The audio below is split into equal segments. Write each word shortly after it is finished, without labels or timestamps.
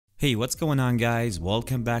Hey, what's going on guys?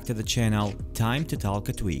 Welcome back to the channel. Time to talk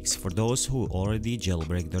TWEAKS. For those who already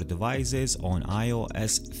jailbreak their devices on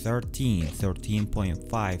iOS 13, 13.5,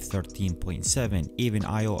 13.7, even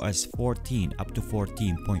iOS 14 up to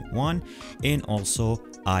 14.1, and also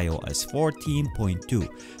iOS 14.2.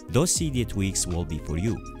 Those Cydia tweaks will be for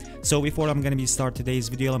you. So before I'm gonna start today's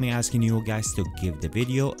video, let me asking you guys to give the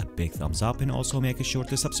video a big thumbs up and also make sure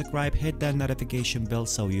to subscribe, hit that notification bell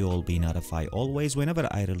so you'll be notified always whenever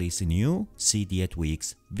I release a new Cydia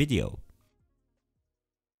tweaks video.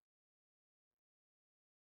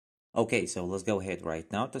 Okay, so let's go ahead right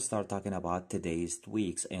now to start talking about today's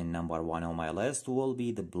tweaks, and number one on my list will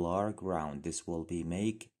be the BlurGround. This will be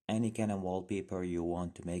make any kind of wallpaper you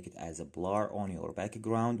want to make it as a blur on your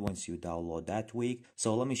background once you download that tweak.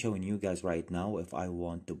 So let me show you guys right now if I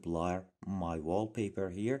want to blur my wallpaper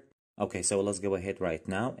here. Okay, so let's go ahead right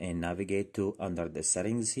now and navigate to under the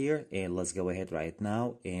settings here, and let's go ahead right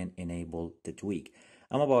now and enable the tweak.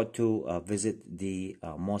 I'm about to visit the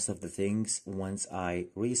most of the things once I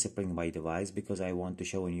respring my device, because I want to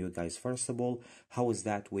show you guys first of all how is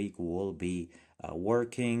that tweak will be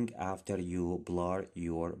working after you blur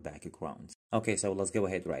your background. Okay, so let's go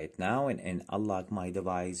ahead right now and unlock my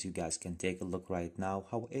device. You guys can take a look right now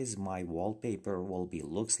how is my wallpaper will be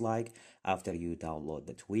looks like after you download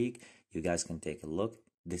the tweak. You guys can take a look.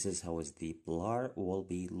 This is how is the blur will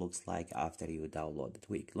be looks like after you download the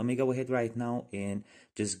tweak. Let me go ahead right now and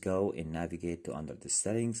just go and navigate to under the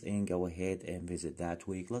settings and go ahead and visit that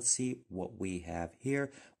tweak. Let's see what we have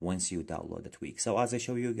here once you download the tweak. So as I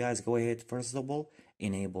show you guys, go ahead first of all,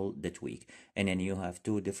 enable the tweak, and then you have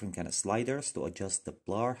two different kind of sliders to adjust the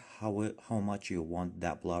blur, how much you want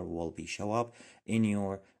that blur will be show up in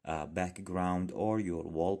your background or your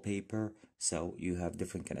wallpaper. So you have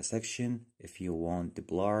different kind of section if you want the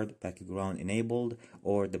blurred background enabled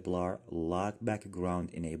or the blur lock background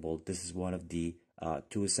enabled. This is one of the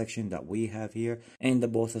two sections that we have here, and the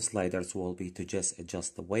both sliders will be to just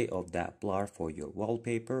adjust the way of that blur for your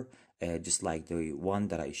wallpaper, just like the one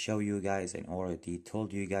that I show you guys and already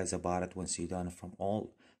told you guys about it. Once you're done from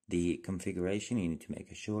all the configuration, you need to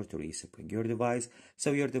make sure to respring your device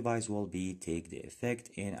so your device will be take the effect,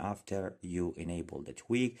 and after you enable the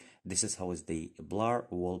tweak, this is how is the blur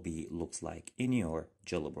will be looks like in your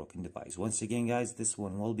jailbroken device. Once again guys, this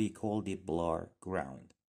one will be called the BlurGround.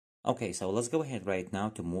 Okay, so let's go ahead right now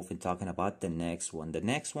to move and talking about the next one. The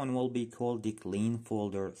next one will be called the Clean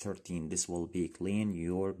folder 13. This will be clean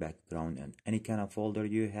your background and any kind of folder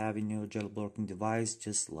you have in your jailbroken device,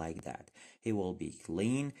 just like that. It will be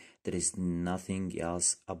clean. There is nothing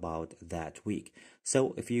else about that tweak.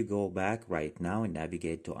 So if you go back right now and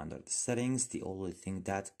navigate to under the settings, the only thing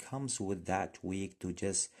that comes with that tweak to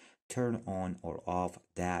just turn on or off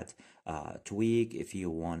that tweak if you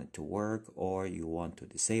want it to work, or you want to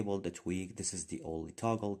disable the tweak. This is the only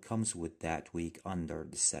toggle comes with that tweak under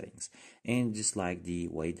the settings. And just like the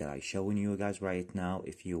way that I showing you guys right now,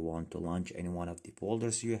 if you want to launch any one of the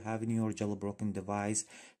folders you have in your jailbroken device,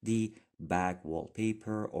 the back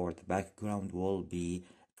wallpaper or the background will be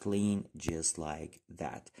clean just like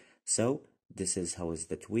that. So this is how is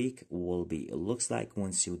the tweak will be it looks like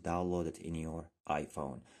once you download it in your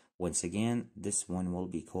iPhone. Once again, this one will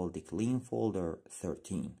be called the Clean folder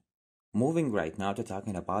 13. Moving right now to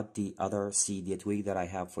talking about the other Cydia tweak that I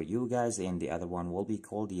have for you guys, and the other one will be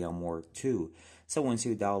called the Amore 2. So once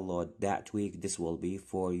you download that tweak, this will be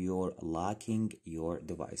for your locking your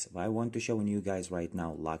device. If I want to show you guys right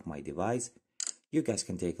now lock my device, you guys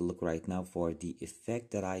can take a look right now for the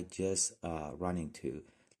effect that I just running to.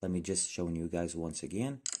 Let me just show you guys once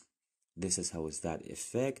again. This is how is that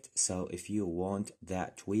effect. So if you want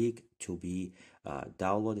that tweak to be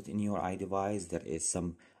downloaded in your iDevice, there is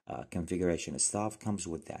some configuration stuff comes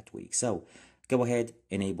with that tweak. So go ahead,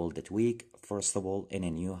 enable the tweak first of all, and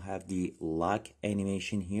then you have the lock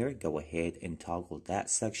animation here. Go ahead and toggle that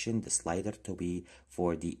section, the slider to be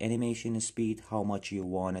for the animation speed, how much you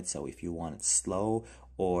want it. So if you want it slow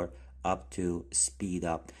or up to speed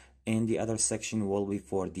up. And the other section will be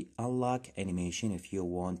for the unlock animation if you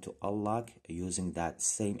want to unlock using that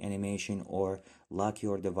same animation or lock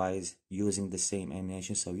your device using the same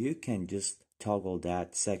animation. So you can just toggle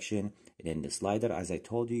that section, and then the slider as I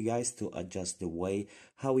told you guys to adjust the way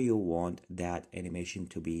how you want that animation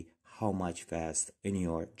to be, how much fast in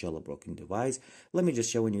your jailbroken device. Let me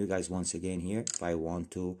just show you guys once again here. If I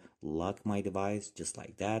want to lock my device just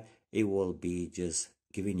like that, it will be just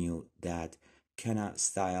giving you that kind of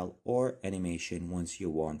style or animation once you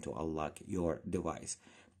want to unlock your device.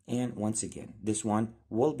 And once again, this one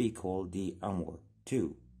will be called the Amore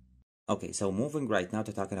 2. Okay, so moving right now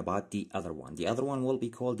to talking about the other one. The other one will be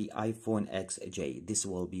called the iPhone XJ. This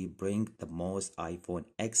will be bring the most iPhone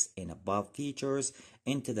X and above features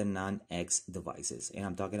into the non-X devices. And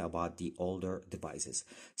I'm talking about the older devices.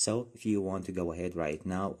 So if you want to go ahead right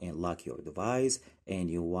now and lock your device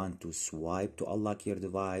and you want to swipe to unlock your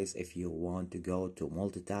device, if you want to go to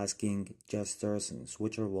multitasking gestures and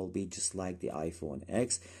switcher will be just like the iPhone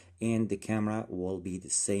X, and the camera will be the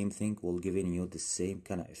same thing, will giving you the same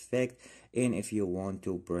kind of effect. And if you want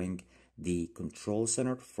to bring the control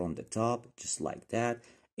center from the top just like that,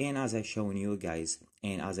 and as I shown you guys,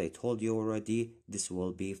 and as I told you already, this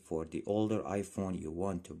will be for the older iPhone. You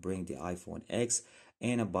want to bring the iPhone X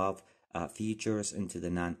and above features into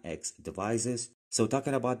the non-X devices. So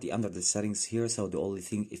talking about the under the settings here, so the only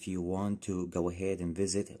thing if you want to go ahead and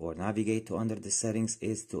visit or navigate to under the settings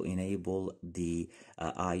is to enable the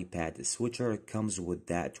iPad switcher. It comes with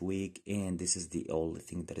that tweak, and this is the only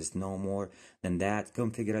thing. That is no more than that.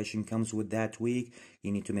 Configuration comes with that tweak.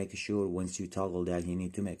 You need to make sure once you toggle that, you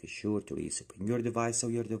need to make sure to reset your device, so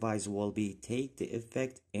your device will be take the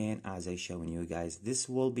effect. And as I shown you guys, this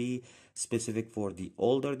will be specific for the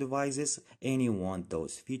older devices, and you want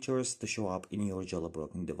those features to show up in your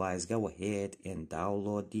jailbroken device. Go ahead and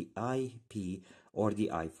download the IP or the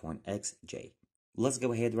iPhone XJ. Let's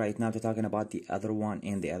go ahead right now to talking about the other one,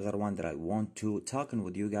 and the other one that I want to talking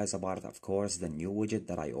with you guys about, of course, the new widget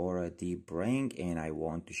that I already bring, and I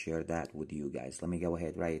want to share that with you guys. Let me go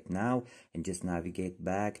ahead right now and just navigate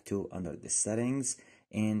back to under the settings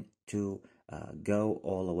and to go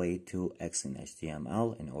all the way to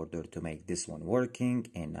XN in order to make this one working,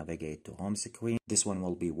 and navigate to home screen. This one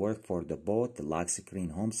will be work for the both the lock screen,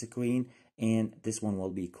 home screen, and this one will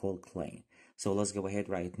be called Klean. So let's go ahead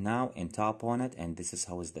right now and tap on it, and this is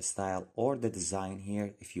how is the style or the design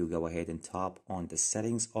here. If you go ahead and tap on the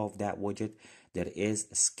settings of that widget, there is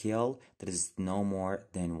a scale. There is no more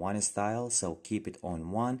than one style, so keep it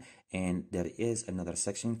on one. And there is another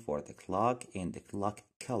section for the clock and the clock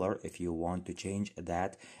color if you want to change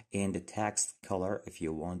that, and the text color if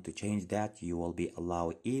you want to change that. You will be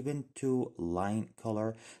allowed even to line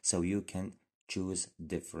color, so you can choose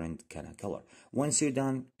different kind of color. Once you're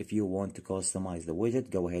done, if you want to customize the widget,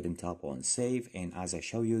 go ahead and tap on save. And as I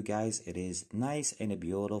show you guys, it is nice and a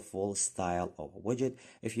beautiful style of a widget.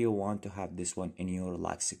 If you want to have this one in your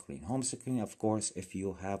lock screen, home screen, of course, if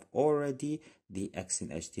you have already the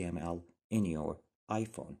XN in your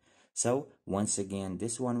iPhone. So once again,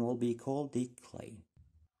 this one will be called the Klean.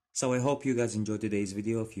 So I hope you guys enjoyed today's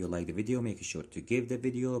video. If you like the video, make sure to give the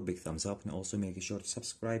video a big thumbs up, and also make sure to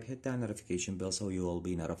subscribe, hit that notification bell so you will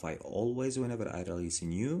be notified always whenever I release a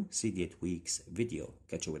new Cydia Tweaks video.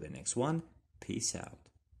 Catch you with the next one. Peace out.